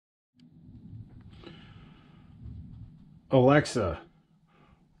Alexa,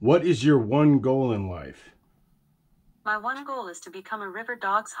 what is your one goal in life? My one goal is to become a River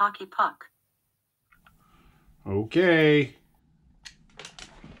Dogs hockey puck. Okay.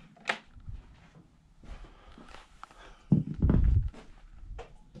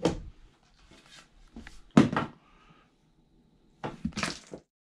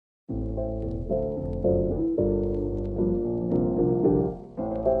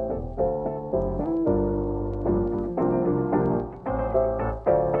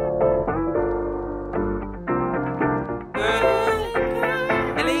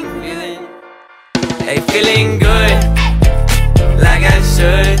 Hey, feeling good, like I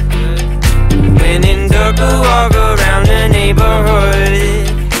should. When in dark, I walk around the neighborhood.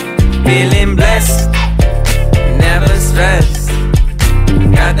 Feeling blessed, never stressed.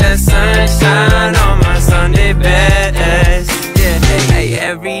 Got that sunshine on my Sunday best. Yeah, hey,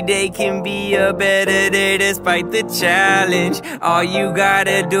 every day can be a better day despite the challenge. All you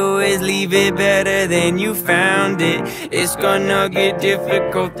gotta do is leave it better than you found it. It's gonna get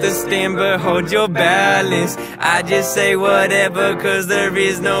difficult to stand, but hold your balance. I just say whatever, cause there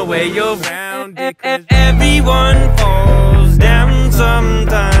is no way you're around it. Everyone falls down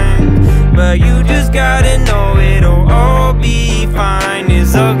sometimes, but you just gotta know it'll all be fine.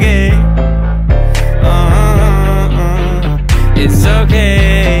 It's okay. It's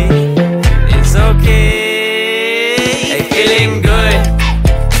okay. It's okay. Hey, feeling good,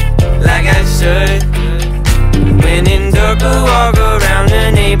 like I should. When in dark, I walk around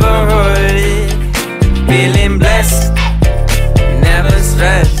the neighborhood. Feeling blessed, never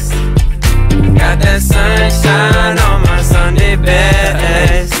stressed. Got that sunshine on my Sunday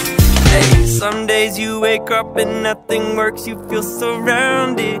best. Hey, some days you wake up and nothing works, you feel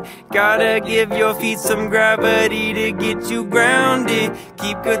surrounded. Gotta give your feet some gravity to get you grounded.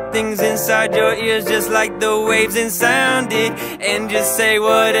 Keep good things inside your ears just like the waves and sound it. And just say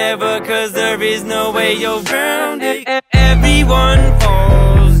whatever, cause there is no way you're around it. Everyone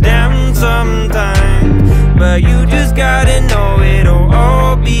falls down sometimes, but you just gotta know it'll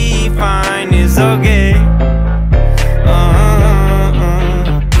all be fine. It's okay.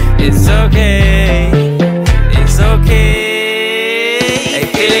 It's okay. It's okay. Hey,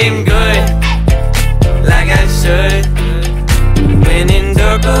 feeling good, like I should. When in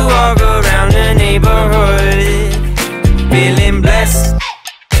dark, I walk around the neighborhood. Feeling blessed,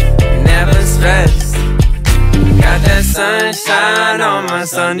 never stressed. Got that sunshine on my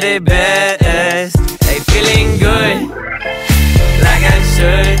Sunday best.